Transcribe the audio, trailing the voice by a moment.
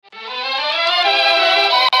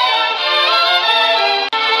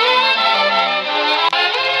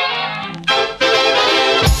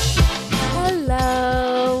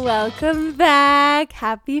Welcome back.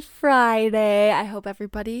 Happy Friday. I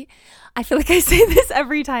feel like I say this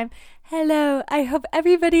every time. Hello. I hope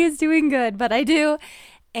everybody is doing good, but I do.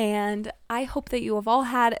 And I hope that you have all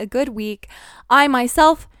had a good week. I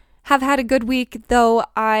myself have had a good week, though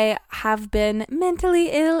I have been mentally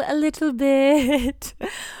ill a little bit.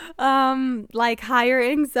 Like higher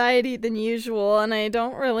anxiety than usual, and I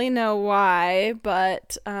don't really know why,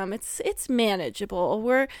 but it's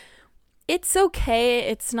manageable. It's okay.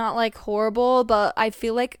 It's not like horrible, but I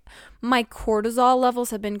feel like my cortisol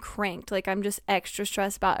levels have been cranked. Like I'm just extra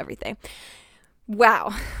stressed about everything.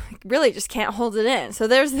 Wow. I really just can't hold it in. So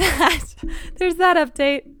there's that. There's that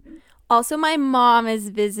update. Also, my mom is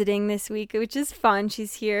visiting this week, which is fun.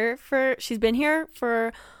 She's been here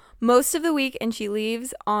for most of the week and she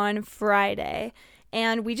leaves on Friday.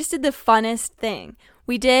 And we just did the funnest thing.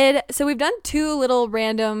 We've done 2 little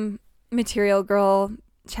random Material Girl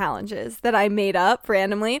challenges that I made up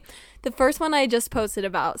randomly. The first one I just posted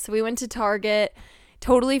about. So we went to Target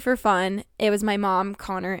totally for fun. It was my mom,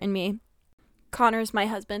 Connor, and me. Connor's my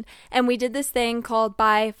husband. And we did this thing called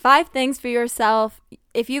buy 5 things for yourself.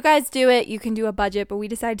 If you guys do it, you can do a budget, but we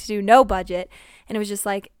decided to do no budget. And it was just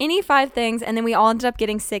like any 5 things. And then we all ended up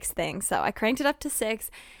getting 6 things. So I cranked it up to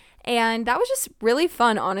 6. And that was just really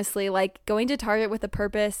fun, honestly, like going to Target with a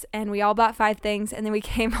purpose, and we all bought 5 things, and then we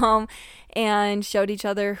came home and showed each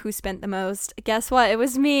other who spent the most. Guess what? It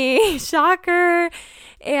was me. Shocker.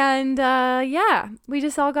 And yeah, we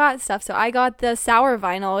just all got stuff. So I got the sour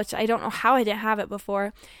vinyl, which I don't know how I didn't have it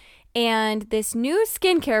before, and this new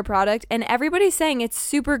skincare product, and everybody's saying it's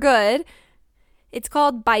super good. It's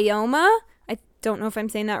called Bioma. I don't know if I'm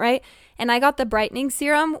saying that right. And I got the brightening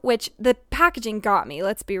serum, which the packaging got me,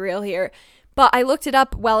 let's be real here. But I looked it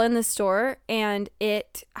up well in the store and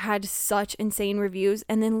it had such insane reviews.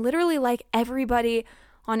 And then literally like everybody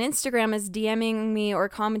on Instagram is DMing me or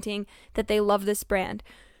commenting that they love this brand.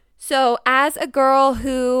 So as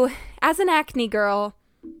an acne girl,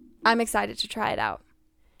 I'm excited to try it out.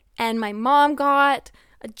 And my mom got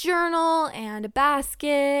a journal and a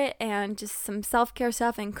basket and just some self-care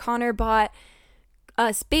stuff. And Connor bought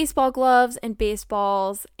us baseball gloves and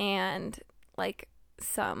baseballs and like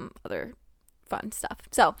some other fun stuff.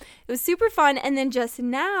 So it was super fun. And then just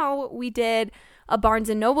now we did a Barnes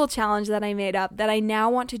 & Noble challenge that I made up that I now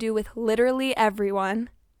want to do with literally everyone.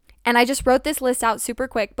 And I just wrote this list out super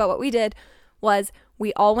quick. But what we did was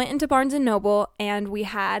we all went into Barnes & Noble and we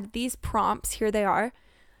had these prompts. Here they are.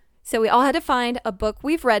 So we all had to find a book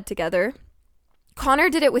we've read together. Connor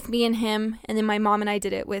did it with me and him. And then my mom and I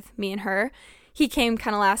did it with me and her. He came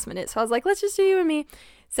kind of last minute. So I was like, let's just do you and me.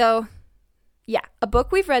 So yeah, a book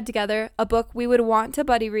we've read together, a book we would want to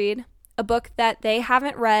buddy read, a book that they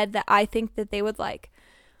haven't read that I think that they would like,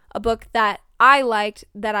 a book that I liked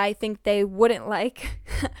that I think they wouldn't like,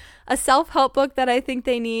 a self-help book that I think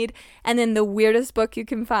they need, and then the weirdest book you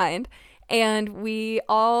can find. And we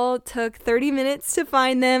all took 30 minutes to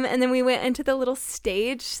find them. And then we went into the little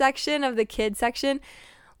stage section of the kid section.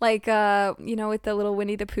 Like, with the little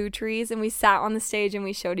Winnie the Pooh trees, and we sat on the stage and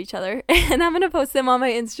we showed each other. And I'm going to post them on my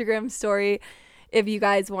Instagram story if you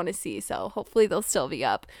guys want to see. So hopefully they'll still be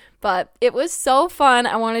up. But it was so fun.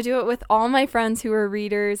 I want to do it with all my friends who are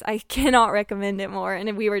readers. I cannot recommend it more.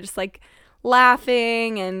 And we were just like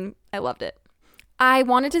laughing and I loved it. I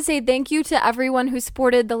wanted to say thank you to everyone who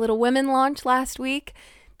supported the Little Women launch last week.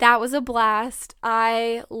 That was a blast.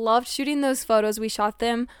 I loved shooting those photos. We shot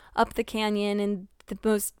them up the canyon and the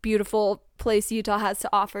most beautiful place Utah has to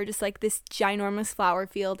offer, just like this ginormous flower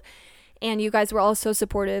field. And you guys were all so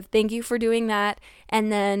supportive. Thank you for doing that. And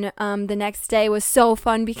then the next day was so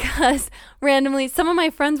fun because randomly some of my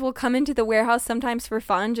friends will come into the warehouse sometimes for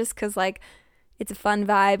fun, just because like it's a fun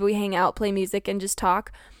vibe. We hang out, play music, and just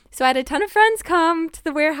talk. So I had a ton of friends come to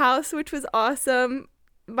the warehouse, which was awesome.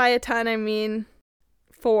 By a ton, I mean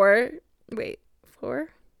 4. Wait, 4?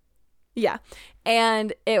 Yeah.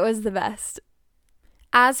 And it was the best.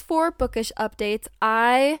 As for bookish updates,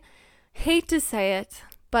 I hate to say it,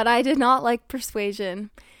 but I did not like Persuasion.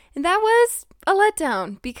 And that was a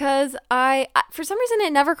letdown because for some reason,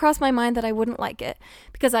 it never crossed my mind that I wouldn't like it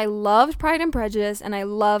because I loved Pride and Prejudice and I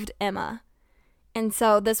loved Emma. And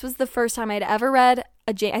so this was the first time I'd ever read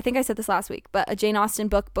I think I said this last week, but a Jane Austen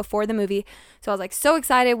book before the movie. So I was like so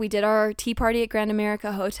excited. We did our tea party at Grand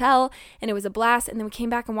America Hotel and it was a blast. And then we came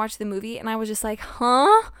back and watched the movie and I was just like,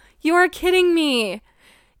 huh? You are kidding me.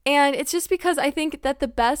 And it's just because I think that the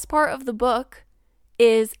best part of the book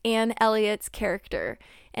is Anne Elliot's character.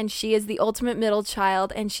 And she is the ultimate middle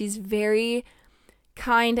child. And she's very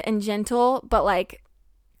kind and gentle, but like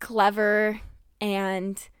clever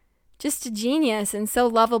and just a genius and so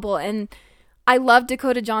lovable. And I loved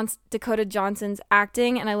Dakota Johnson's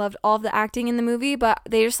acting, and I loved all of the acting in the movie, but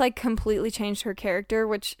they just like completely changed her character,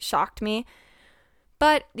 which shocked me.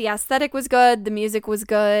 But the aesthetic was good, the music was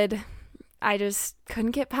good. I just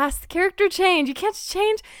couldn't get past the character change. You can't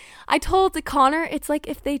change. I told Connor, it's like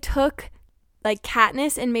if they took like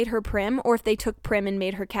Katniss and made her Prim, or if they took Prim and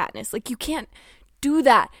made her Katniss. Like, you can't do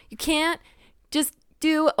that. You can't just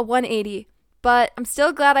do a 180. But I'm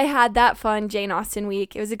still glad I had that fun Jane Austen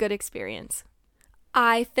week. It was a good experience.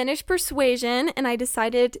 I finished Persuasion, and I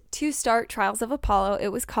decided to start Trials of Apollo. It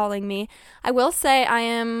was calling me. I will say I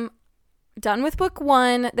am done with book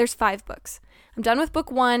 1. There's 5 books. I'm done with book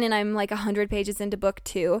 1, and I'm like 100 pages into book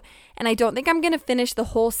 2. And I don't think I'm going to finish the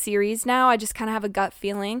whole series now. I just kind of have a gut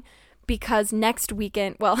feeling, because next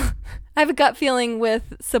weekend, well, I have a gut feeling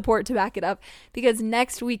with support to back it up, because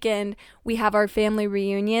next weekend we have our family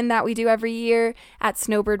reunion that we do every year at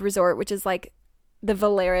Snowbird Resort, which is like the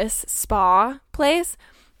Valeris spa place.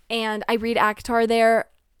 And I read ACOTAR there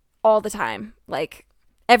all the time, like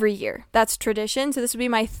every year. That's tradition. So this would be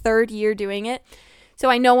my 3rd year doing it. So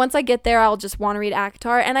I know once I get there, I'll just want to read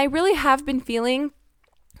ACOTAR. And I really have been feeling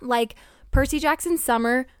like Percy Jackson's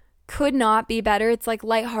Summer could not be better. It's like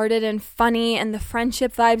lighthearted and funny, and the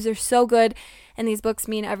friendship vibes are so good, and these books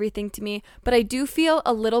mean everything to me. But I do feel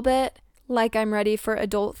a little bit like I'm ready for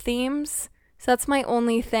adult themes. So that's my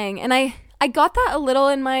only thing. And I got that a little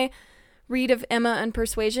in my read of Emma and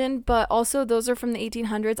Persuasion, but also those are from the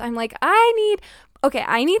 1800s. I'm like, I need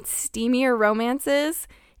steamier romances,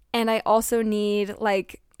 and I also need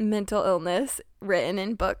like mental illness written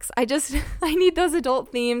in books. I need those adult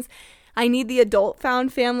themes. I need the adult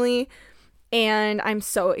found family, and I'm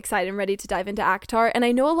so excited and ready to dive into ACOTAR. And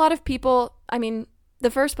I know a lot of people, I mean,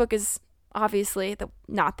 the first book is obviously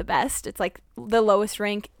not the best. It's like the lowest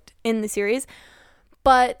ranked in the series,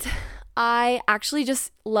 but I actually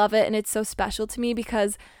just love it, and it's so special to me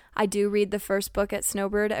because I do read the first book at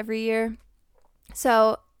Snowbird every year.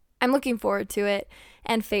 So I'm looking forward to it.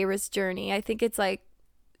 And Feyre's journey, I think it's like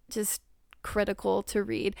just critical to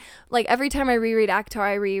read. Like every time I reread ACOTAR,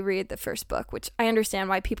 I reread the first book, which I understand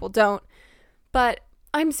why people don't, but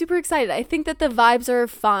I'm super excited. I think that the vibes are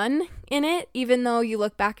fun in it, even though you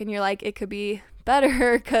look back and you're like, it could be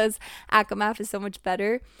better because ACOMAF is so much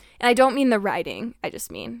better. And I don't mean the writing. I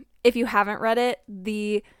just mean, if you haven't read it,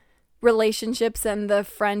 the relationships and the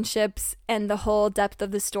friendships and the whole depth of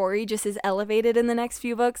the story just is elevated in the next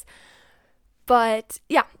few books. But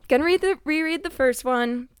yeah, gonna reread the first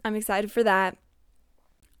one. I'm excited for that.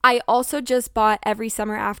 I also just bought Every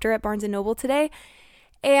Summer After at Barnes & Noble today,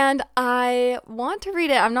 and I want to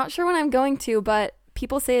read it. I'm not sure when I'm going to, but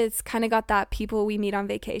people say it's kind of got that People We Meet on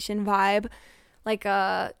Vacation vibe, like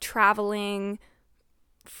a traveling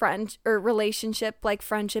friend or relationship, like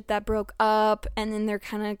friendship that broke up, and then they're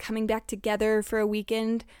kind of coming back together for a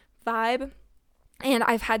weekend vibe. And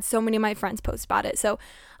I've had so many of my friends post about it. So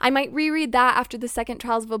I might reread that after the second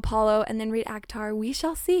Trials of Apollo and then read ACOTAR. We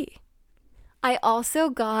shall see. I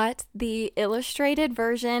also got the illustrated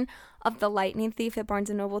version of The Lightning Thief at Barnes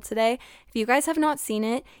 & Noble today. If you guys have not seen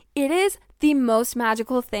it, it is the most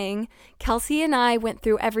magical thing. Kelsey and I went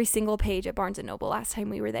through every single page at Barnes & Noble last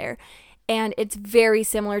time we were there. And it's very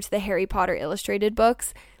similar to the Harry Potter illustrated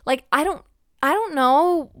books. Like, I don't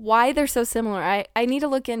know why they're so similar. I need to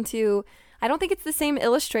look into... I don't think it's the same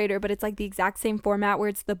illustrator, but it's like the exact same format where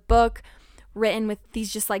it's the book written with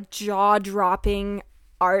these just like jaw-dropping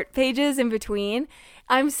art pages in between.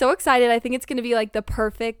 I'm so excited. I think it's going to be like the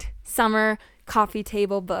perfect summer coffee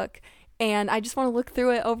table book. And I just want to look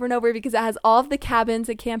through it over and over because it has all of the cabins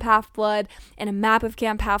at Camp Half-Blood and a map of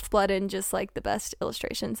Camp Half-Blood and just like the best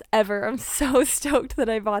illustrations ever. I'm so stoked that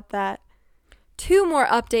I bought that. 2 more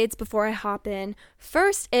updates before I hop in.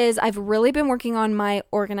 First is I've really been working on my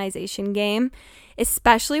organization game,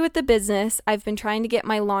 especially with the business. I've been trying to get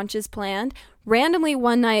my launches planned. Randomly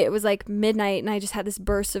one night, it was like midnight, and I just had this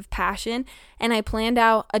burst of passion, and I planned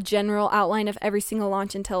out a general outline of every single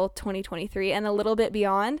launch until 2023 and a little bit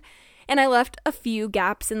beyond. And I left a few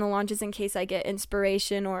gaps in the launches in case I get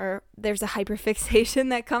inspiration or there's a hyperfixation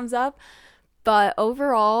that comes up. But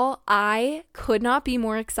overall, I could not be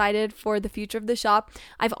more excited for the future of the shop.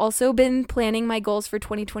 I've also been planning my goals for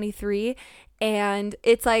 2023, and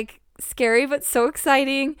it's like scary but so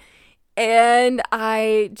exciting. And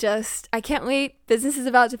I can't wait. Business is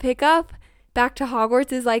about to pick up. Back to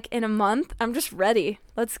Hogwarts is like in a month. I'm just ready.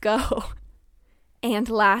 Let's go. And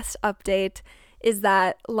last update is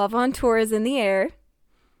that Love on Tour is in the air.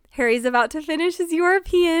 Harry's about to finish his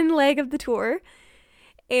European leg of the tour.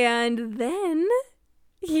 And then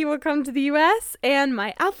he will come to the US, and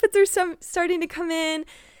my outfits are starting to come in.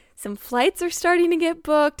 Some flights are starting to get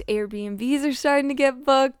booked. Airbnbs are starting to get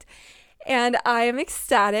booked. And I am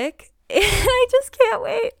ecstatic. And I just can't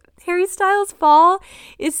wait. Harry Styles' fall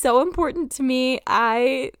is so important to me.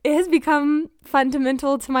 It has become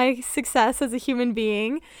fundamental to my success as a human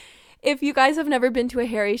being. If you guys have never been to a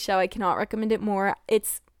Harry show, I cannot recommend it more.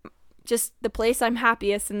 It's just the place I'm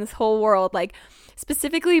happiest in this whole world. Like,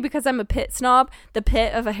 specifically because I'm a pit snob, the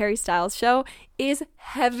pit of a Harry Styles show is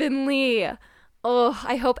heavenly. Oh,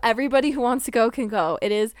 I hope everybody who wants to go can go.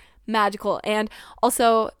 It is magical. And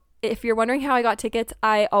also, if you're wondering how I got tickets,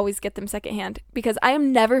 I always get them secondhand because I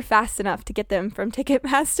am never fast enough to get them from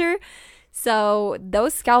Ticketmaster. So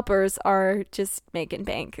those scalpers are just making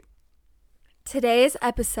bank. Today's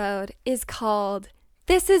episode is called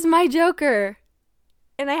This Is My Joker.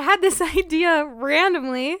 And I had this idea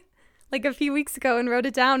randomly like a few weeks ago and wrote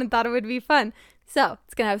it down and thought it would be fun. So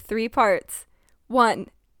it's going to have 3 parts. 1,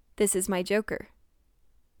 this is my Joker.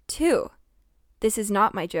 2, this is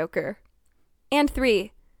not my Joker. And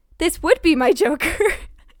 3, this would be my Joker.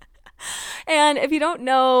 And if you don't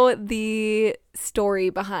know the story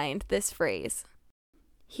behind this phrase,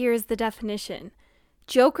 here's the definition.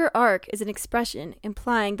 Joker arc is an expression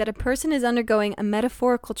implying that a person is undergoing a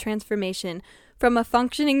metaphorical transformation from a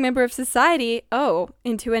functioning member of society,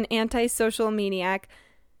 into an antisocial maniac.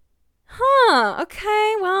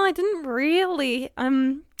 Okay, well, I didn't really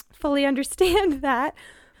fully understand that.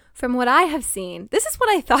 From what I have seen, this is what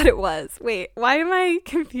I thought it was. Wait, why am I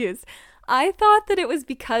confused? I thought that it was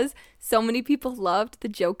because so many people loved the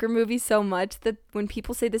Joker movie so much that when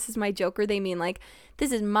people say this is my Joker, they mean like,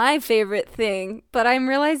 this is my favorite thing. But I'm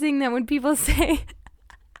realizing that when people say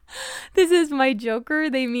this is my Joker,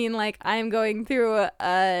 they mean like I'm going through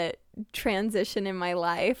a transition in my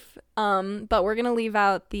life. But we're going to leave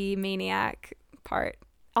out the maniac part.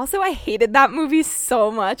 Also, I hated that movie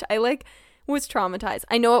so much. I was traumatized.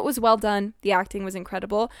 I know it was well done. The acting was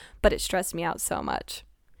incredible, but it stressed me out so much.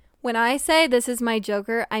 When I say this is my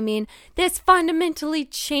Joker, I mean this fundamentally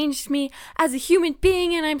changed me as a human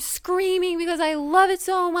being and I'm screaming because I love it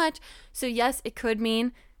so much. So yes, it could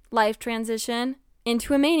mean life transition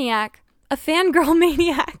into a maniac, a fangirl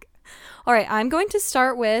maniac. All right, let's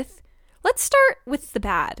start with the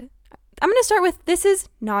bad. I'm going to start with this is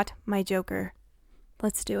not my Joker.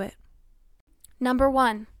 Let's do it. Number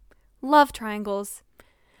 1, love triangles.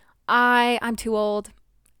 I'm too old.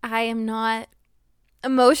 I am not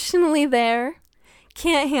emotionally there.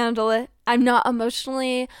 Can't handle it. I'm not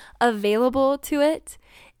emotionally available to it.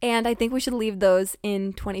 And I think we should leave those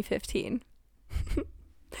in 2015.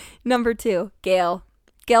 Number 2, Gale.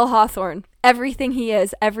 Gale Hawthorne. Everything he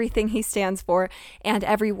is, everything he stands for, and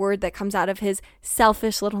every word that comes out of his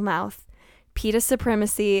selfish little mouth. PETA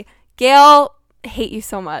supremacy. Gale, hate you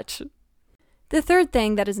so much. The third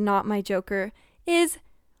thing that is not my Joker is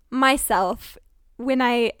myself when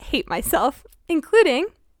I hate myself, including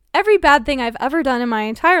every bad thing I've ever done in my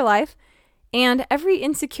entire life and every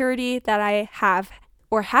insecurity that I have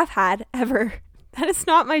or have had ever. That is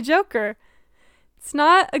not my Joker. It's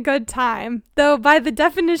not a good time. Though by the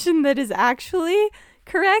definition that is actually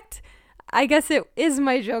correct, I guess it is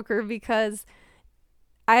my Joker because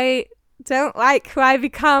I don't like who I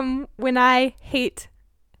become when I hate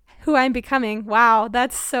who I'm becoming. Wow,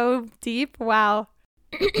 that's so deep. Wow.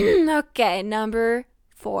 Okay, number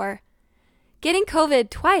 4. Getting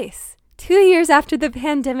COVID twice, 2 years after the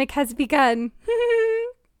pandemic has begun.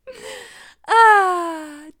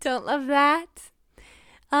 Don't love that.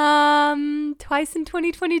 Twice in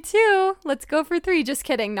 2022. Let's go for 3. Just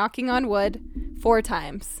kidding. Knocking on wood 4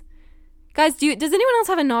 times. Guys, does anyone else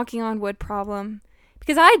have a knocking on wood problem?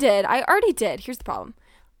 Because I did. I already did. Here's the problem.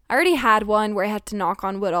 I already had one where I had to knock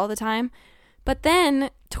on wood all the time. But then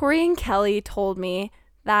Tori and Kelly told me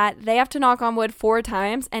that they have to knock on wood 4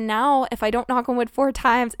 times. And now if I don't knock on wood 4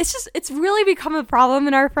 times, it's really become a problem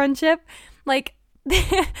in our friendship. Like,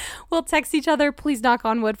 we'll text each other, please knock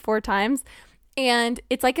on wood 4 times. And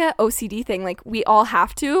it's like a OCD thing. Like, we all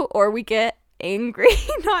have to, or we get angry.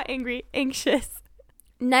 Not angry, anxious.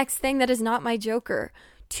 Next thing that is not my Joker.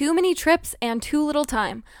 Too many trips and too little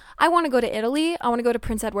time. I want to go to Italy. I want to go to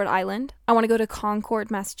Prince Edward Island. I want to go to Concord,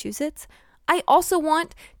 Massachusetts. I also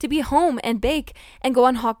want to be home and bake and go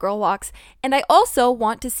on hot girl walks. And I also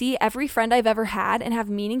want to see every friend I've ever had and have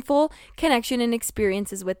meaningful connection and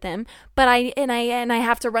experiences with them. But I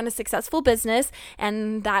have to run a successful business,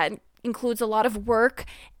 and that includes a lot of work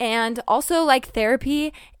and also like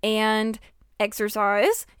therapy and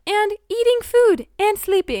exercise and eating food and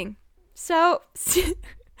sleeping. So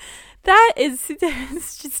that is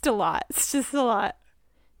it's just a lot. It's just a lot.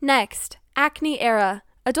 Next, acne era.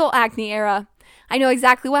 Adult acne era. I know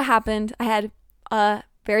exactly what happened. I had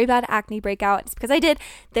very bad acne breakout. It's because I did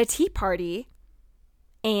the tea party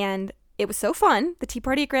and it was so fun, the tea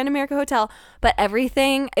party at Grand America Hotel, but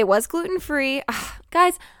everything, it was gluten-free.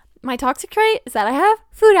 Guys, my toxic trait is that I have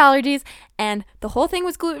food allergies and the whole thing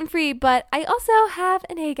was gluten-free, but I also have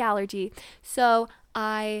an egg allergy. So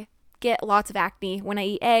I get lots of acne when I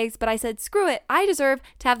eat eggs, but I said, screw it. I deserve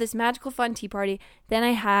to have this magical fun tea party. Then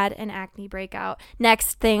I had an acne breakout.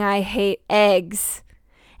 Next thing, I hate eggs.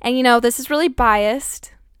 And you know, this is really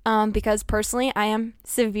biased because personally I am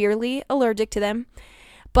severely allergic to them.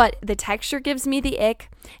 But the texture gives me the ick,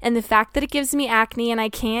 and the fact that it gives me acne and I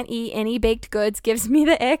can't eat any baked goods gives me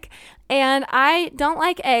the ick, and I don't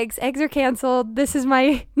like eggs. Eggs are canceled. This is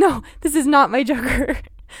not my joker.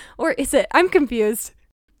 Or is it? I'm confused.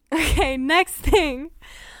 Okay, next thing.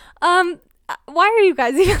 Why are you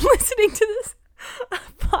guys even listening to this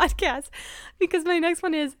podcast? Because my next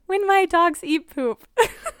one is when my dogs eat poop.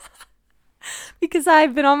 Because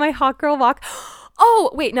I've been on my hot girl walk.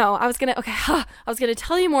 Oh, wait, no, I was going to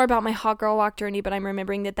tell you more about my hot girl walk journey, but I'm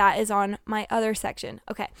remembering that is on my other section.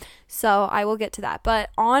 Okay, so I will get to that.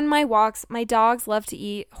 But on my walks, my dogs love to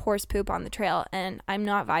eat horse poop on the trail, and I'm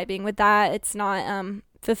not vibing with that. It's not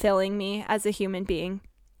fulfilling me as a human being.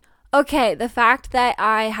 Okay, the fact that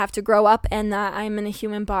I have to grow up and that I'm in a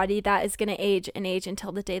human body that is going to age and age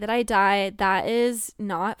until the day that I die, that is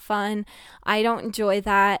not fun. I don't enjoy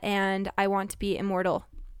that, and I want to be immortal.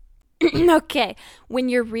 Okay, when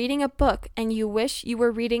you're reading a book and you wish you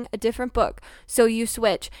were reading a different book, so you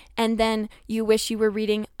switch, and then you wish you were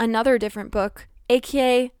reading another different book,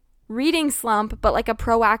 aka reading slump, but like a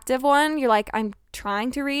proactive one. You're like, I'm trying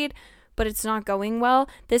to read, but it's not going well.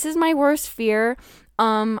 This is my worst fear.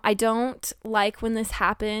 I don't like when this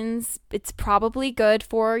happens. It's probably good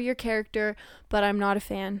for your character, but I'm not a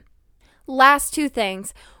fan. Last two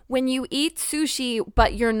things. When you eat sushi,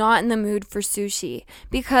 but you're not in the mood for sushi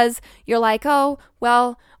because you're like, oh,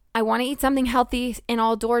 well, I want to eat something healthy and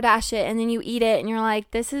I'll DoorDash it. And then you eat it and you're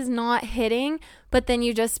like, this is not hitting. But then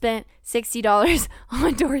you just spent $60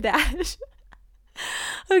 on DoorDash.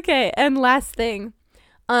 Okay. And last thing.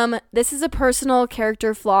 This is a personal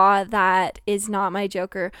character flaw that is not my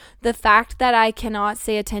joker. The fact that I cannot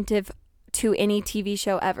stay attentive to any TV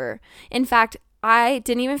show ever. In fact, I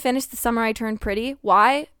didn't even finish The Summer I Turned Pretty.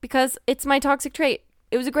 Why? Because it's my toxic trait.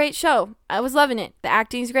 It was a great show. I was loving it. The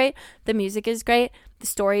acting is great. The music is great. The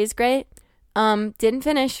story is great. Didn't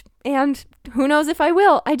finish. And who knows if I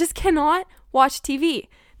will. I just cannot watch TV.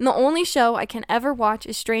 And the only show I can ever watch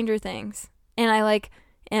is Stranger Things. And I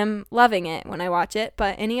am loving it when I watch it.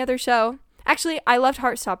 But any other show. Actually, I loved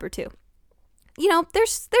Heartstopper too. You know,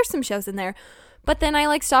 there's some shows in there. But then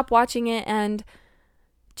I stopped watching it and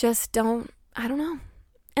just I don't know.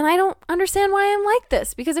 And I don't understand why I'm like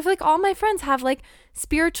this because I feel like all my friends have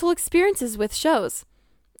spiritual experiences with shows.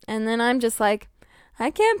 And then I'm just like,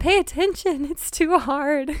 I can't pay attention. It's too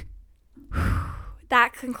hard.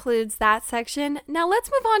 That concludes that section. Now we're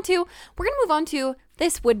going to move on to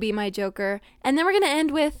this would be my joker. And then we're going to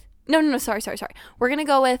end with, sorry. We're going to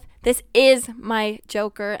go with this is my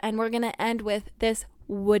joker. And we're going to end with this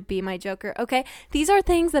would be my joker. Okay, these are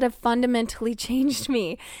things that have fundamentally changed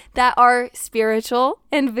me, that are spiritual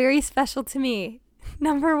and very special to me.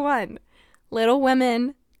 Number 1, Little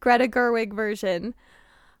Women, Greta Gerwig version.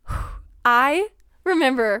 I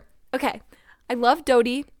remember, okay, I love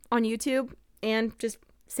Dodie on YouTube and just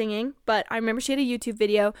singing, but I remember she had a YouTube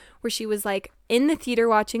video where she was in the theater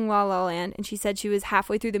watching La La Land, and she said she was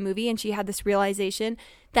halfway through the movie and she had this realization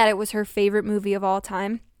that it was her favorite movie of all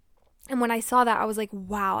time. And when I saw that, I was like,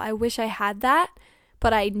 wow, I wish I had that,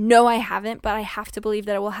 but I know I haven't, but I have to believe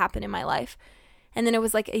that it will happen in my life. And then it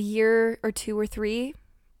was a year or 2 or 3,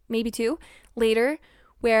 maybe 2 later,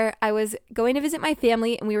 where I was going to visit my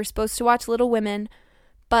family and we were supposed to watch Little Women,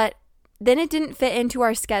 but then it didn't fit into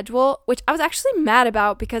our schedule, which I was actually mad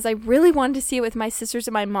about because I really wanted to see it with my sisters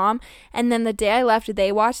and my mom. And then the day I left,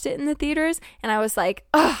 they watched it in the theaters and I was like,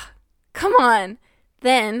 ugh, come on.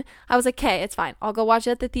 Then I was like, okay, it's fine. I'll go watch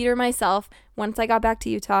it at the theater myself. Once I got back to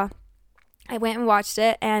Utah, I went and watched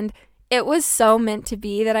it, and it was so meant to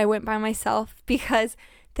be that I went by myself because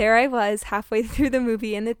there I was halfway through the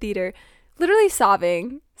movie in the theater, literally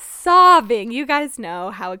sobbing. You guys know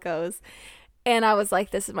how it goes. And I was like,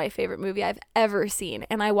 this is my favorite movie I've ever seen.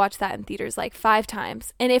 And I watched that in theaters 5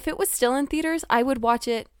 times. And if it was still in theaters, I would watch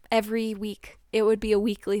it every week. It would be a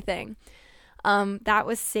weekly thing. That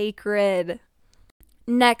was sacred.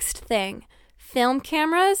 Next thing, film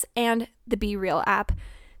cameras and the BeReal app.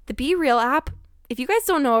 The BeReal app, if you guys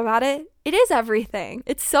don't know about it, it is everything.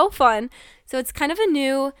 It's so fun. So it's kind of a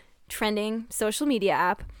new trending social media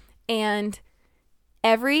app, and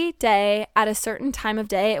every day at a certain time of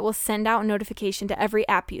day, it will send out a notification to every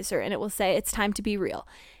app user and it will say it's time to be real.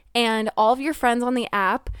 And all of your friends on the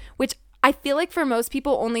app, which I feel like for most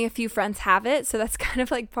people, only a few friends have it. So that's kind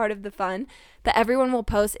of like part of the fun. But everyone will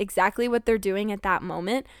post exactly what they're doing at that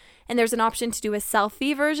moment. And there's an option to do a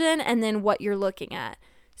selfie version and then what you're looking at.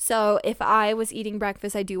 So if I was eating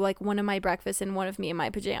breakfast, I do like one of my breakfasts and one of me in my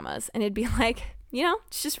pajamas. And it'd be like,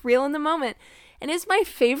 it's just real in the moment. And it's my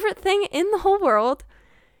favorite thing in the whole world.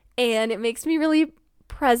 And it makes me really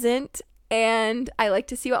present. And I like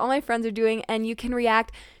to see what all my friends are doing. And you can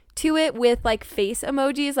react to it with like face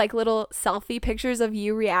emojis, like little selfie pictures of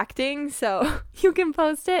you reacting. So you can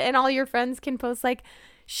post it and all your friends can post like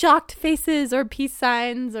shocked faces or peace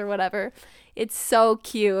signs or whatever. It's so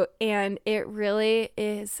cute and it really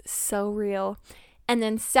is so real. And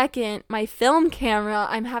then second, my film camera,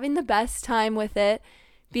 I'm having the best time with it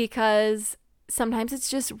because sometimes it's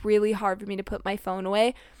just really hard for me to put my phone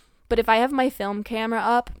away. But if I have my film camera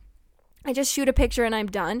up, I just shoot a picture and I'm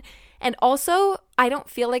done. And also, I don't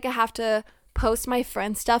feel like I have to post my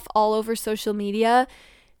friend stuff all over social media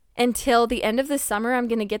until the end of the summer. I'm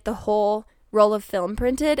going to get the whole roll of film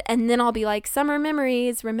printed and then I'll be like, summer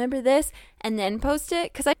memories, remember this, and then post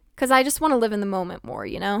it because I just want to live in the moment more,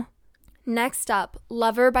 Next up,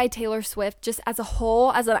 Lover by Taylor Swift, just as a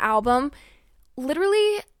whole, as an album.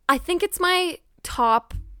 Literally, I think it's my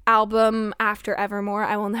top album after Evermore.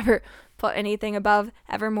 I will never put anything above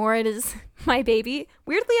Evermore. It is my baby.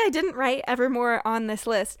 Weirdly, I didn't write Evermore on this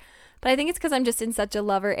list, but I think it's because I'm just in such a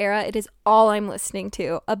Lover era. It is all I'm listening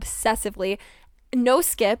to obsessively. No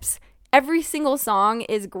skips. Every single song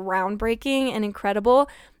is groundbreaking and incredible.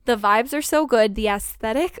 The vibes are so good. The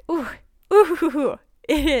aesthetic, it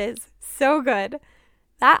is so good.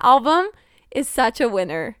 That album is such a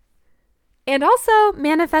winner. And also,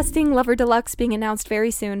 Manifesting Lover Deluxe being announced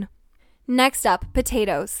very soon. Next up,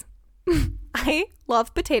 potatoes. I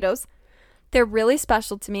love potatoes. They're really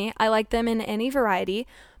special to me. I like them in any variety,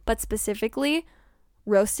 but specifically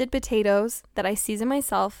roasted potatoes that I season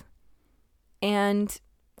myself. And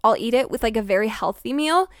I'll eat it with like a very healthy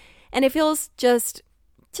meal. And it feels just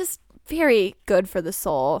very good for the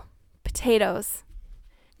soul. Potatoes.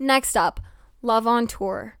 Next up, Love on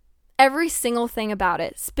Tour. Every single thing about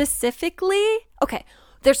it. Specifically, okay,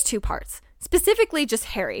 there's two parts. Specifically just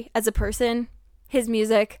Harry as a person, his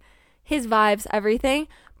music, his vibes, everything.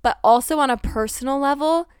 But also on a personal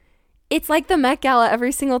level, it's like the Met Gala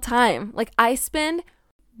every single time. Like I spend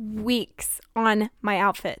weeks on my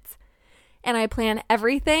outfits. And I plan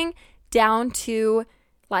everything down to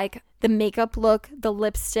like the makeup look, the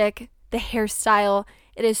lipstick, the hairstyle.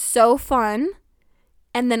 It is so fun.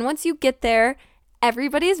 And then once you get there,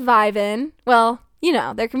 everybody's vibing. Well,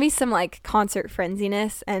 there can be some like concert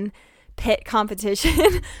frenziness and pit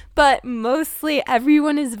competition, but mostly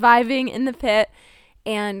everyone is vibing in the pit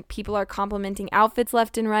and people are complimenting outfits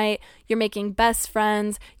left and right. You're making best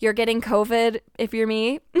friends. You're getting COVID if you're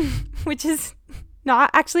me, which is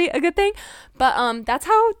not actually a good thing, but that's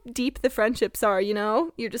how deep the friendships are,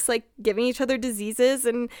 You're just like giving each other diseases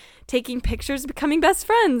and taking pictures, becoming best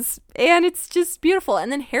friends, and it's just beautiful.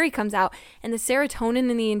 And then Harry comes out and the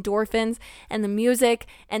serotonin and the endorphins and the music,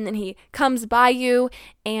 and then he comes by you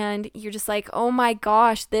and you're just like, oh my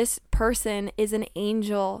gosh, this person is an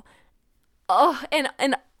angel. Oh,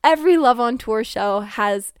 and every Love on Tour show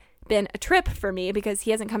has been a trip for me because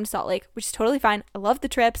he hasn't come to Salt Lake, which is totally fine. I love the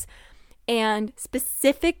trips. And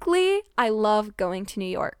specifically, I love going to New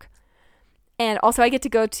York. And also I get to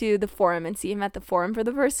go to the Forum and see him at the Forum for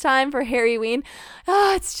the first time for Harry Ween.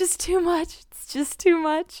 Oh, it's just too much. It's just too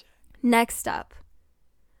much. Next up,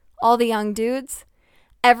 All the Young Dudes.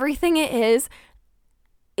 Everything it is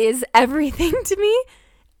everything to me.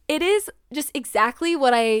 It is just exactly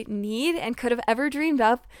what I need and could have ever dreamed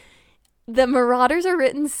up. The Marauders are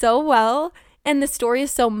written so well. And the story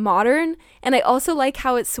is so modern. And I also like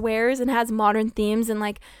how it swears and has modern themes and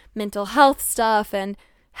like mental health stuff and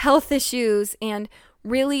health issues and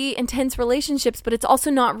really intense relationships. But it's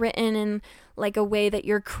also not written in like a way that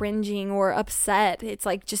you're cringing or upset. It's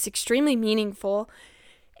like just extremely meaningful.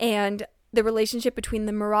 And the relationship between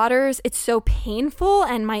the Marauders, it's so painful.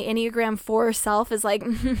 And my Enneagram 4 self is like,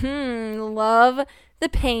 love the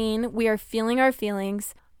pain. We are feeling our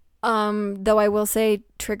feelings. Though I will say,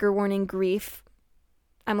 trigger warning, grief.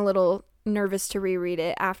 I'm a little nervous to reread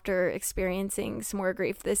it after experiencing some more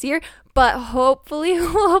grief this year, but hopefully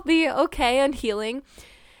we'll be okay and healing.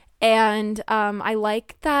 And I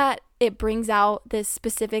like that it brings out this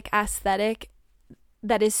specific aesthetic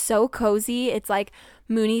that is so cozy. It's like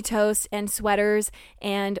Mooney Toast and sweaters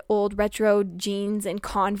and old retro jeans and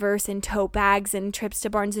Converse and tote bags and trips to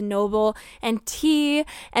Barnes & Noble and tea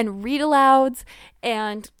and read alouds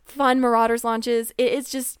and fun Marauders launches. It is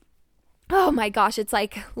just, oh my gosh, it's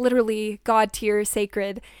like literally God tier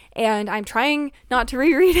sacred. And I'm trying not to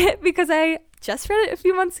reread it because I just read it a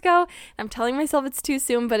few months ago. I'm telling myself it's too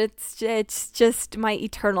soon, but it's just my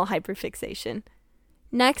eternal hyperfixation.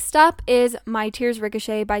 Next up is My Tears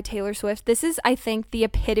Ricochet by Taylor Swift. This is, I think, the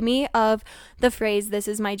epitome of the phrase, "This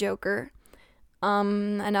is my Joker."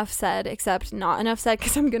 Enough said, except not enough said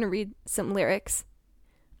because I'm going to read some lyrics.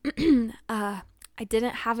 I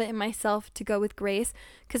didn't have it in myself to go with grace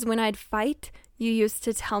because when I'd fight, you used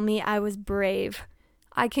to tell me I was brave.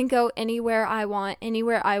 I can go anywhere I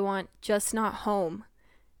want, just not home.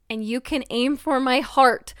 And you can aim for my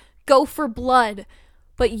heart, go for blood,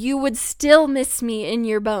 but you would still miss me in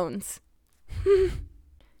your bones.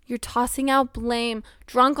 You're tossing out blame,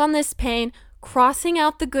 drunk on this pain, crossing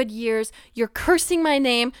out the good years. You're cursing my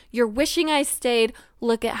name. You're wishing I stayed.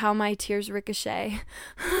 Look at how my tears ricochet.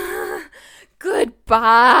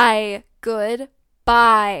 Goodbye.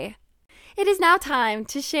 Goodbye. It is now time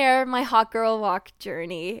to share my hot girl walk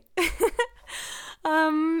journey.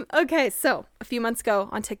 Okay, so a few months ago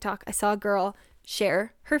on TikTok, I saw a girl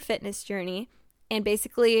share her fitness journey. And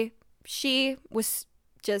basically, she was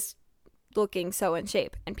just looking so in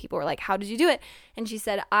shape. And people were like, how did you do it? And she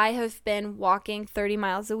said, I have been walking 30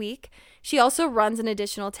 miles a week. She also runs an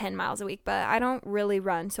additional 10 miles a week, but I don't really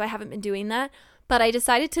run, so I haven't been doing that. But I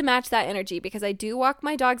decided to match that energy because I do walk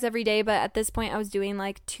my dogs every day, but at this point I was doing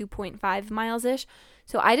like 2.5 miles-ish.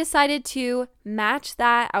 So I decided to match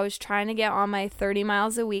that. I was trying to get on my 30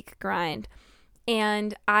 miles a week grind.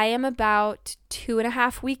 And I am about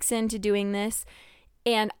 2.5 weeks into doing this,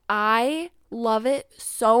 and I love it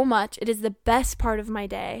so much. It is the best part of my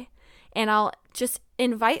day. And I'll just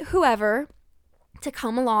invite whoever to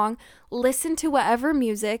come along, listen to whatever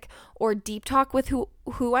music or deep talk with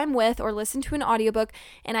who I'm with, or listen to an audiobook,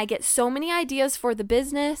 and I get so many ideas for the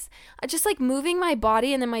business. I just like moving my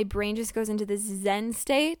body, and then my brain just goes into this zen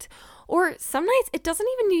state. Or some nights it doesn't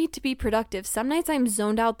even need to be productive. Some nights I'm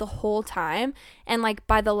zoned out the whole time, and like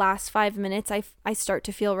by the last 5 minutes I start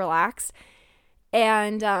to feel relaxed.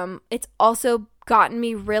 And it's also gotten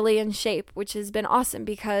me really in shape, which has been awesome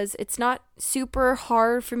because it's not super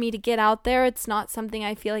hard for me to get out there. It's not something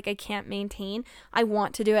I feel like I can't maintain. I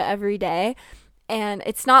want to do it every day. And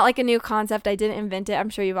it's not like a new concept. I didn't invent it. I'm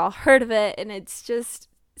sure you've all heard of it. And it's just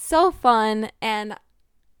so fun and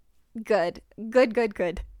good.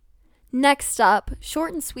 Good. Next up,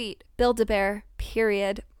 short and sweet, Build-A-Bear,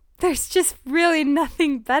 period. There's just really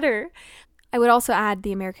nothing better. I would also add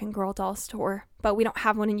the American Girl doll store, but we don't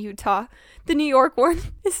have one in Utah. The New York one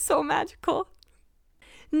is so magical.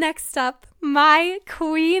 Next up, my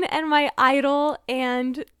queen and my idol,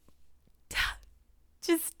 and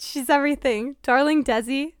she's everything. Darling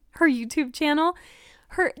Desi, her YouTube channel,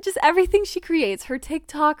 just everything she creates, her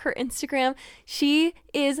TikTok, her Instagram, she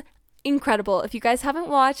is incredible. If you guys haven't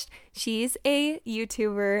watched, she's a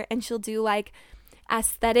YouTuber, and she'll do like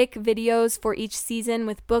aesthetic videos for each season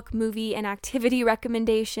with book, movie, and activity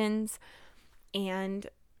recommendations. And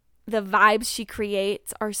the vibes she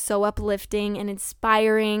creates are so uplifting and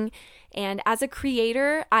inspiring. And as a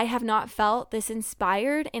creator, I have not felt this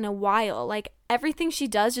inspired in a while. Like everything she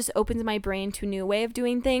does just opens my brain to a new way of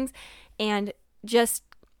doing things and just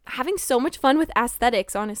having so much fun with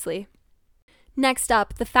aesthetics, honestly. Next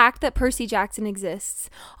up, the fact that Percy Jackson exists.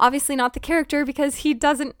 Obviously not the character because he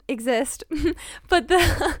doesn't exist, but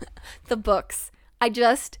the books. I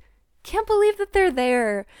just can't believe that they're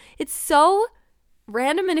there. It's so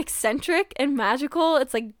random and eccentric and magical.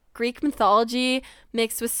 It's like Greek mythology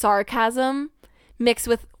mixed with sarcasm, mixed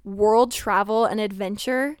with world travel and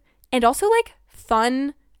adventure, and also like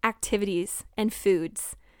fun activities and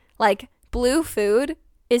foods. Like blue food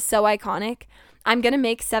is so iconic. I'm going to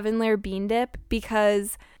make 7-layer bean dip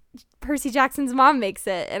because Percy Jackson's mom makes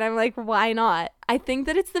it. And I'm like, why not? I think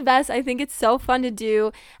that it's the best. I think it's so fun to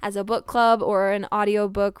do as a book club or an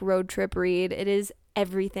audiobook road trip read. It is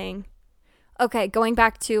everything. Okay, going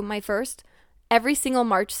back to my first, every single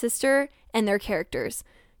March sister and their characters.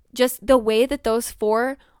 Just the way that those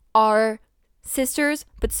 4 are sisters,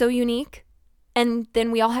 but so unique. And then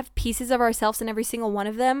we all have pieces of ourselves in every single one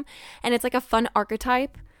of them. And it's like a fun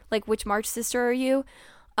archetype. Like, which March sister are you?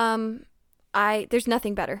 There's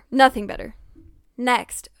nothing better. Nothing better.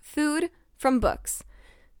 Next, food from books.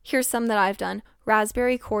 Here's some that I've done.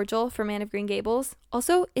 Raspberry cordial from Anne of Green Gables.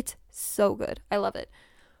 Also, it's so good. I love it.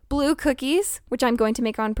 Blue cookies, which I'm going to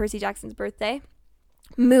make on Percy Jackson's birthday.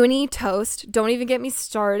 Mooney Toast. Don't even get me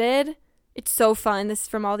started. It's so fun. This is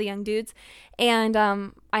from All the Young Dudes. And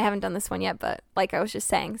I haven't done this one yet, but like I was just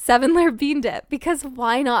saying, 7-layer bean dip. Because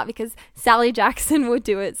why not? Because Sally Jackson would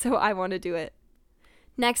do it, so I want to do it.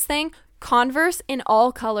 Next thing, Converse in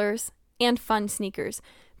all colors and fun sneakers.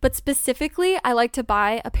 But specifically, I like to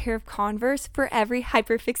buy a pair of Converse for every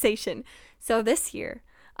hyperfixation. So this year,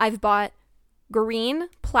 I've bought green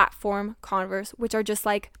platform Converse, which are just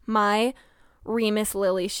like my Remus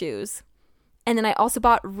Lily shoes. And then I also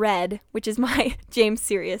bought red, which is my James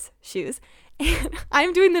Sirius shoes. And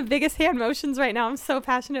I'm doing the biggest hand motions right now. I'm so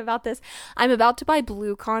passionate about this. I'm about to buy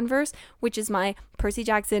blue Converse, which is my Percy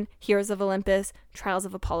Jackson, Heroes of Olympus, Trials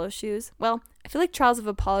of Apollo shoes. Well, I feel like Trials of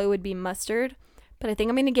Apollo would be mustard, but I think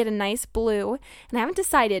I'm going to get a nice blue. And I haven't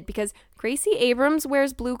decided because Gracie Abrams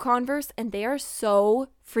wears blue Converse, and they are so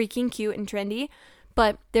freaking cute and trendy.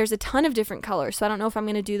 But there's a ton of different colors, so I don't know if I'm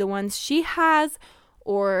going to do the ones she has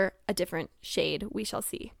or a different shade. We shall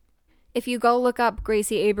see. If you go look up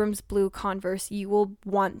Gracie Abrams blue Converse, you will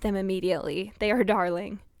want them immediately. They are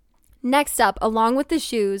darling. Next up, along with the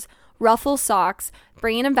shoes, ruffle socks.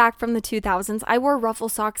 Bringing them back from the 2000s. I wore ruffle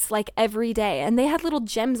socks like every day, and they had little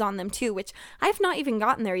gems on them too, which I've not even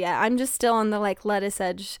gotten there yet. I'm just still on the like lettuce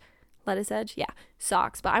edge, yeah,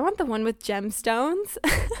 socks. But I want the one with gemstones.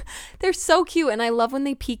 They're so cute, and I love when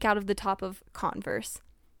they peek out of the top of Converse.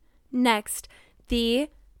 Next, the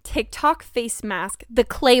TikTok face mask, the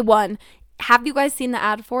clay one. Have you guys seen the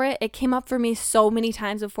ad for it? It came up for me so many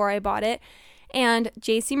times before I bought it. And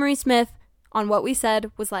JC Marie Smith, on What We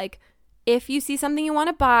Said, was like, if you see something you want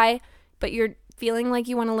to buy, but you're feeling like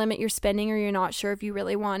you want to limit your spending or you're not sure if you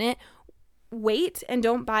really want it, wait and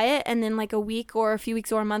don't buy it. And then like a week or a few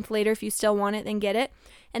weeks or a month later, if you still want it, then get it.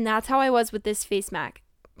 And that's how I was with this face mask.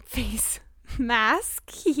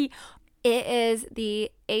 It is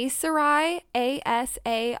the Asaria,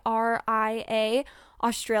 Asaria,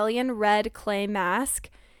 Australian red clay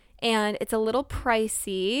mask, and it's a little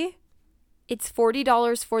pricey. It's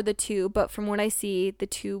 $40 for the tube, but from what I see, the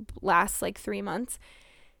tube lasts like 3 months.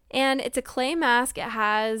 And it's a clay mask. It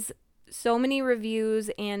has so many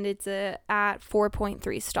reviews, and it's at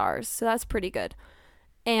 4.3 stars, so that's pretty good.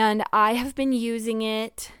 And I have been using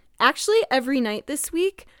it actually every night this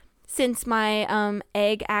week since my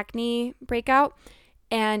egg acne breakout,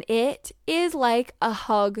 and it is like a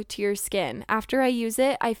hug to your skin. After I use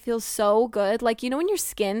it, I feel so good. Like, you know, when your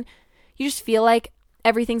skin, you just feel like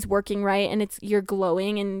everything's working right and you're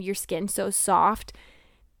glowing and your skin's so soft.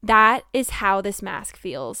 That is how this mask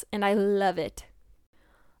feels, and I love it.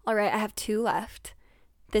 All right, I have 2 left.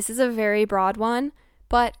 This is a very broad one,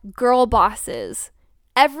 but girl bosses.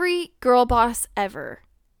 Every girl boss ever.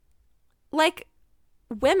 Like,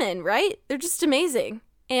 women, right? They're just amazing.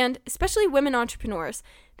 And especially women entrepreneurs.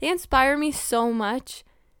 They inspire me so much.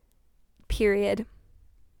 Period.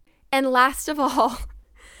 And last of all,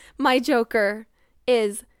 my joker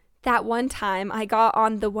is that one time I got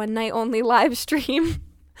on the One Night Only live stream,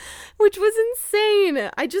 which was insane.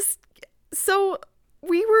 So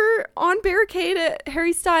we were on barricade at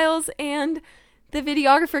Harry Styles, and the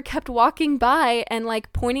videographer kept walking by and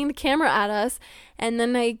like pointing the camera at us. And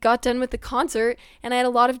then I got done with the concert, and I had a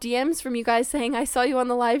lot of DMs from you guys saying, I saw you on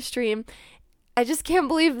the live stream. I just can't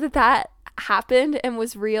believe that happened and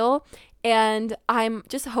was real. And I'm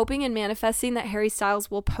just hoping and manifesting that Harry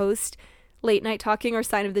Styles will post Late Night Talking or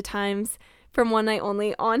Sign of the Times from One Night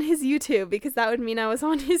Only on his YouTube, because that would mean I was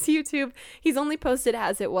on his YouTube. He's only posted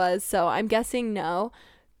as it was, so I'm guessing no.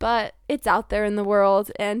 But it's out there in the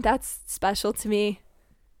world, and that's special to me.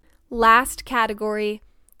 Last category.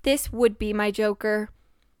 This would be my joker.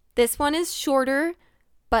 This one is shorter,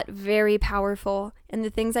 but very powerful, and the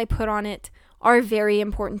things I put on it are very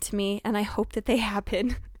important to me, and I hope that they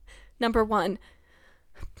happen. Number 1,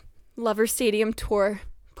 Lover Stadium Tour.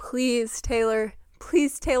 Please, Taylor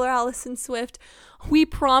Allison Swift. We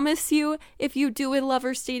promise you, if you do a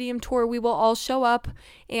Lover Stadium Tour, we will all show up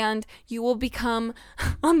and you will become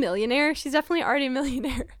a millionaire. She's definitely already a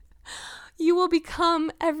millionaire. You will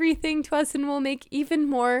become everything to us, and we'll make even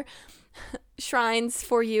more shrines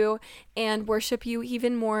for you and worship you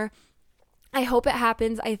even more. I hope it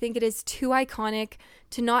happens. I think it is too iconic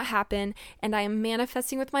to not happen, and I am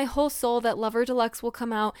manifesting with my whole soul that Lover Deluxe will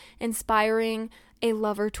come out inspiring a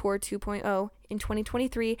Lover Tour 2.0 in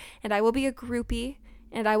 2023, and I will be a groupie,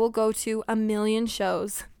 and I will go to 1 million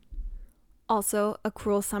shows. Also, a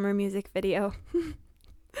Cruel Summer music video.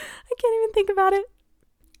 I can't even think about it.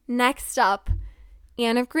 Next up,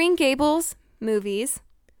 Anne of Green Gables movies,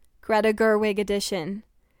 Greta Gerwig edition.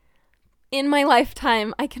 in my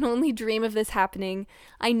lifetime, I can only dream of this happening.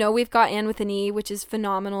 I know we've got Anne with an E, which is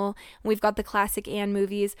phenomenal. We've got the classic Anne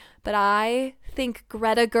movies, but I think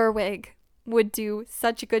Greta Gerwig would do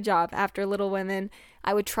such a good job after Little Women.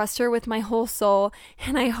 I would trust her with my whole soul,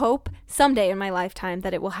 and I hope someday in my lifetime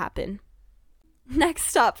that it will happen.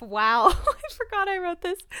 Next up, wow, I forgot I wrote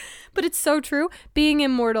this, but it's so true. Being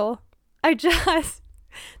immortal. That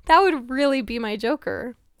would really be my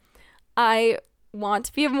Joker. I want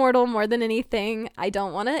to be immortal more than anything. I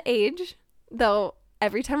don't want to age, though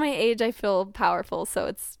every time I age I feel powerful, so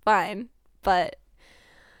it's fine. But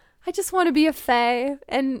I just want to be a fae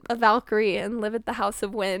and a Valkyrie and live at the House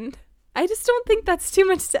of Wind. I just don't think that's too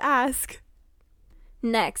much to ask.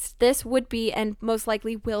 Next, this would be and most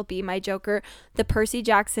likely will be my Joker, the Percy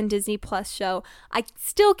Jackson Disney Plus show. I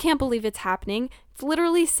still can't believe it's happening. It's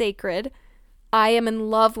literally sacred. I am in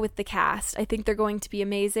love with the cast. I think they're going to be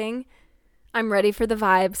amazing. I'm ready for the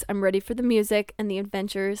vibes. I'm ready for the music and the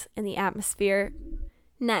adventures and the atmosphere.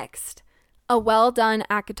 Next, a well-done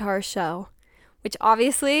ACOTAR show, which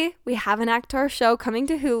obviously we have an ACOTAR show coming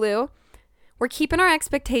to Hulu. We're keeping our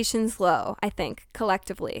expectations low, I think,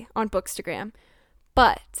 collectively on Bookstagram.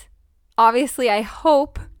 But obviously I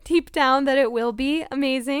hope deep down that it will be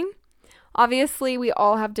amazing. Obviously we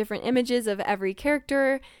all have different images of every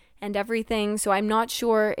character and everything, so I'm not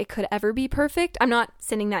sure it could ever be perfect. I'm not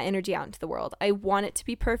sending that energy out into the world. I want it to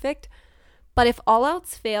be perfect. But if all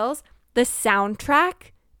else fails, the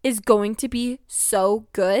soundtrack is going to be so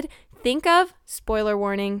good. Think of, spoiler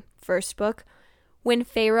warning, first book, when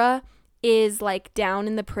Feyre is like down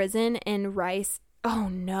in the prison and Rice, oh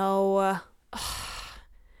no, I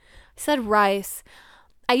said Rice.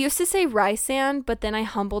 I used to say Rysand, but then I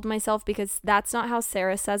humbled myself because that's not how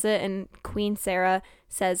Sarah says it, and Queen Sarah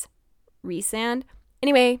says Rhysand.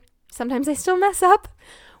 Anyway, sometimes I still mess up.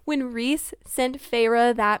 When Rhys sent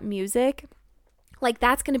Feyre that music, like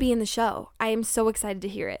that's going to be in the show. I am so excited to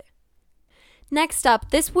hear it. Next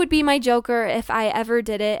up, this would be my Joker if I ever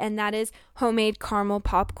did it, and that is homemade caramel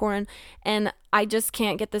popcorn. And I just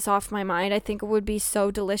can't get this off my mind. I think it would be so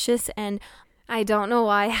delicious, and I don't know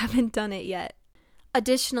why I haven't done it yet.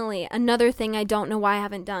 Additionally, another thing I don't know why I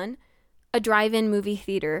haven't done, a drive-in movie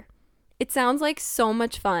theater. It sounds like so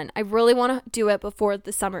much fun. I really want to do it before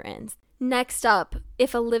the summer ends. Next up,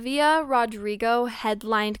 if Olivia Rodrigo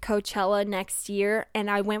headlined Coachella next year and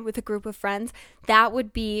I went with a group of friends, that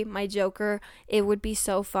would be my Joker. It would be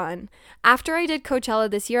so fun. After I did Coachella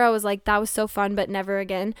this year, I was like, that was so fun, but never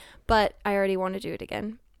again. But I already want to do it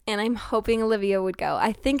again. And I'm hoping Olivia would go.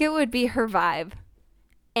 I think it would be her vibe.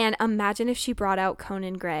 And imagine if she brought out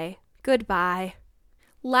Conan Gray. Goodbye.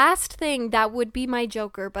 Last thing that would be my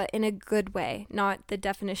Joker, but in a good way, not the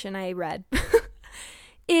definition I read,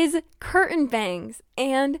 is curtain bangs.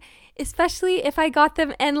 And especially if I got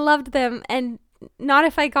them and loved them, and not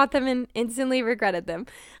if I got them and instantly regretted them.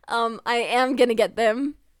 I am going to get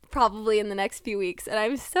them probably in the next few weeks, and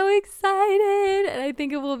I'm so excited, and I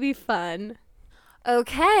think it will be fun.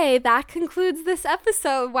 Okay, that concludes this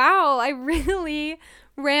episode. Wow, I really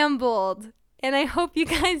rambled, and I hope you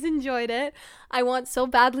guys enjoyed it. I want so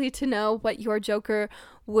badly to know what your Joker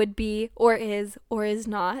would be or is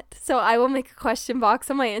not. So I will make a question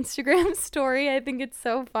box on my Instagram story. I think it's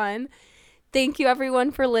so fun. Thank you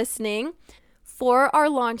everyone for listening. For our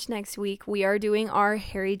launch next week, we are doing our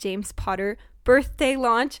Harry James Potter birthday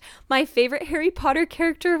launch, my favorite Harry Potter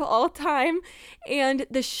character of all time, and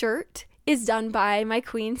the shirt is done by my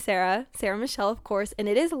queen, Sarah Michelle, of course, and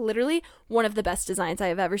it is literally one of the best designs I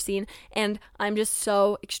have ever seen, and I'm just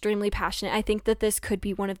so extremely passionate. I think that this could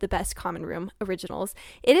be one of the best Common Room originals.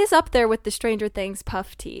 It is up there with the Stranger Things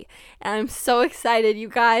puff tee, and I'm so excited, you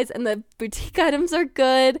guys, and the boutique items are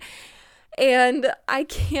good, and I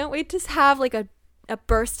can't wait to have like a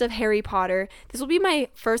burst of Harry Potter. This will be my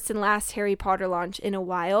first and last Harry Potter launch in a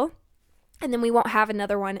while, and then we won't have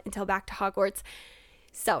another one until Back to Hogwarts.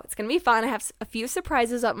 So it's going to be fun. I have a few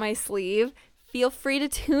surprises up my sleeve. Feel free to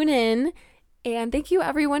tune in. And thank you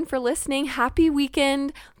everyone for listening. Happy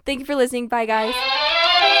weekend. Thank you for listening. Bye guys.